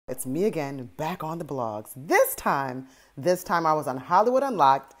it's me again, back on the blogs. This time I was on Hollywood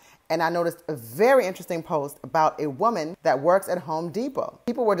Unlocked, and I noticed a very interesting post about a woman that works at Home Depot.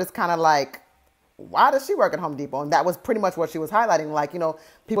 People were just kind of like, why does she work at Home Depot? And that was pretty much what she was highlighting. Like, you know,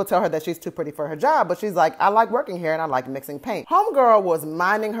 people tell her that she's too pretty for her job, but she's like, I like working here and I like mixing paint. Homegirl was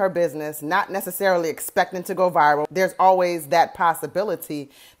minding her business, not necessarily expecting to go viral. There's always that possibility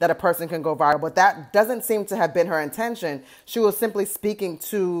that a person can go viral, but that doesn't seem to have been her intention. She was simply speaking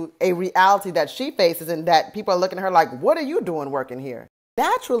to a reality that she faces and that people are looking at her like, what are you doing working here?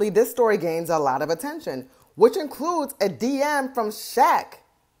 Naturally, this story gains a lot of attention, which includes a DM from Shaq.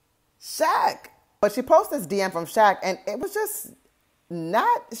 But she posted this DM from Shaq, and it was just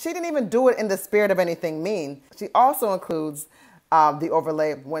she didn't even do it in the spirit of anything mean. She also includes the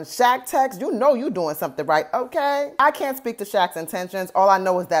overlay, when Shaq texts, you know you doing something right, okay? I can't speak to Shaq's intentions. All I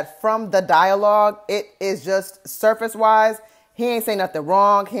know is that from the dialogue, it is just surface-wise, he ain't say nothing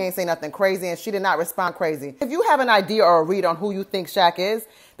wrong, he ain't say nothing crazy, and she did not respond crazy. If you have an idea or a read on who you think Shaq is,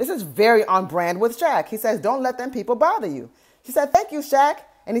 this is very on brand with Shaq. He says, don't let them people bother you. She said, thank you, Shaq.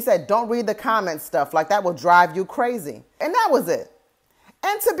 And he said, don't read the comment stuff, like that will drive you crazy. And that was it.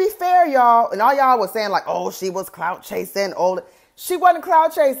 And to be fair, y'all, and all y'all was saying like, oh, she was clout chasing. She wasn't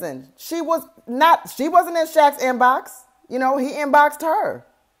clout chasing. She wasn't in Shaq's inbox. You know, he inboxed her.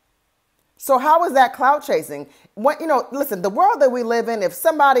 So how is that clout chasing? Listen, the world that we live in, if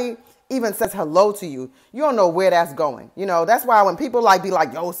somebody even says hello to you, you don't know where that's going. You know, that's why when people be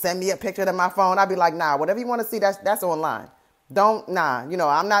like, yo, send me a picture to my phone, I'd be like, nah, whatever you want to see, that's online. I'm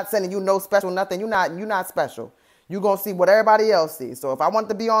not sending you no special nothing. You're not special. You're going to see what everybody else sees. So if I want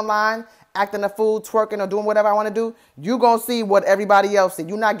to be online, acting a fool, twerking, or doing whatever I want to do, you're going to see what everybody else sees.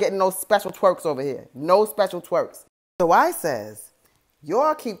 You're not getting no special twerks over here. No special twerks. So I says,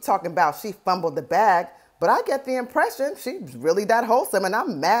 y'all keep talking about she fumbled the bag, but I get the impression she's really that wholesome, and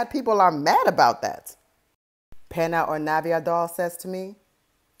I'm mad people are mad about that. Pena or Navia doll says to me,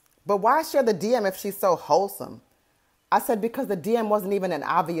 but why share the DM if she's so wholesome? I said, because the DM wasn't even an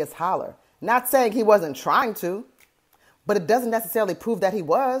obvious holler. Not saying he wasn't trying to, but it doesn't necessarily prove that he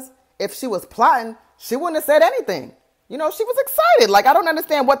was. If she was plotting, she wouldn't have said anything. You know, she was excited. Like, I don't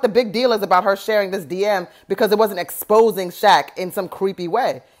understand what the big deal is about her sharing this DM because it wasn't exposing Shaq in some creepy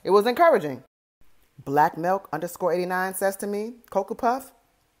way. It was encouraging. Black Milk _89 says to me, Cocoa Puff,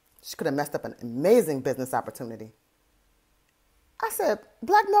 she could have messed up an amazing business opportunity. I said,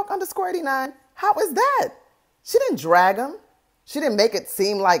 Black Milk _89, how is that? She didn't drag him. She didn't make it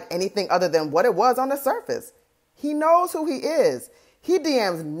seem like anything other than what it was on the surface. He knows who he is. He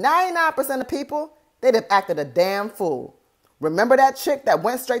DMs 99% of people, they'd have acted a damn fool. Remember that chick that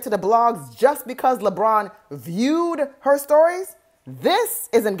went straight to the blogs just because LeBron viewed her stories? This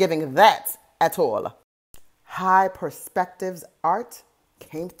isn't giving that at all. High Perspectives Art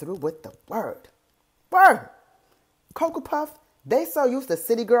came through with the word. Word. Cocoa Puff, they so used to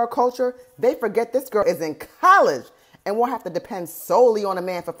city girl culture, they forget this girl is in college and won't have to depend solely on a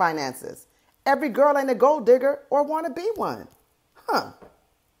man for finances. Every girl ain't a gold digger or want to be one. Huh.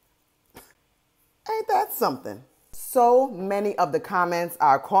 Ain't that something? So many of the comments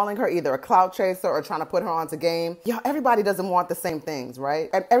are calling her either a clout chaser or trying to put her onto game. Everybody doesn't want the same things, right?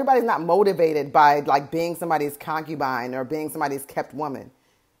 And everybody's not motivated by like being somebody's concubine or being somebody's kept woman.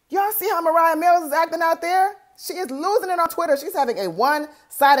 Y'all see how Mariah Mills is acting out there? She is losing it on Twitter. She's having a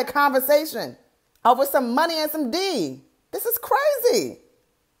one-sided conversation over some money and some D. This is crazy.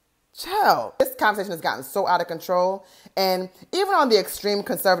 Chill. This conversation has gotten so out of control. And even on the extreme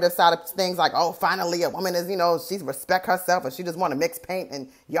conservative side of things, like, oh, finally a woman is, she respect herself and she just want to mix paint and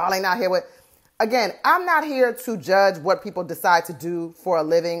y'all ain't out here with. Again, I'm not here to judge what people decide to do for a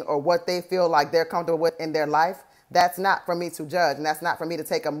living or what they feel like they're comfortable with in their life. That's not for me to judge. And that's not for me to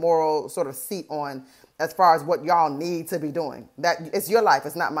take a moral sort of seat on as far as what y'all need to be doing. That it's your life.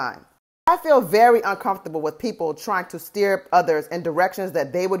 It's not mine. I feel very uncomfortable with people trying to steer others in directions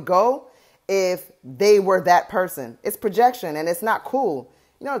that they would go if they were that person. It's projection and it's not cool.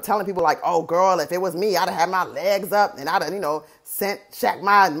 Telling people like, oh, girl, if it was me, I'd have had my legs up and I'd have, sent Shaq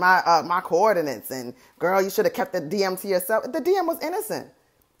my coordinates. And girl, you should have kept the DM to yourself. The DM was innocent.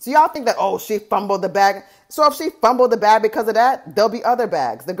 So y'all think that, oh, she fumbled the bag. So if she fumbled the bag because of that, there'll be other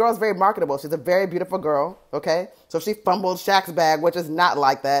bags. The girl's very marketable. She's a very beautiful girl, okay? So if she fumbled Shaq's bag, which is not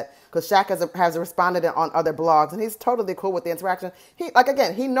like that, because Shaq has responded on other blogs, and he's totally cool with the interaction. He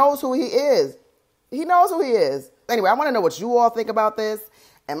knows who he is. He knows who he is. Anyway, I want to know what you all think about this.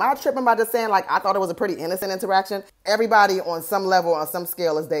 Am I tripping by just saying, like, I thought it was a pretty innocent interaction? Everybody on some level, on some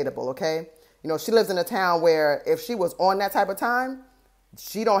scale is dateable, okay? She lives in a town where if she was on that type of time,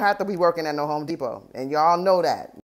 she don't have to be working at no Home Depot. And y'all know that.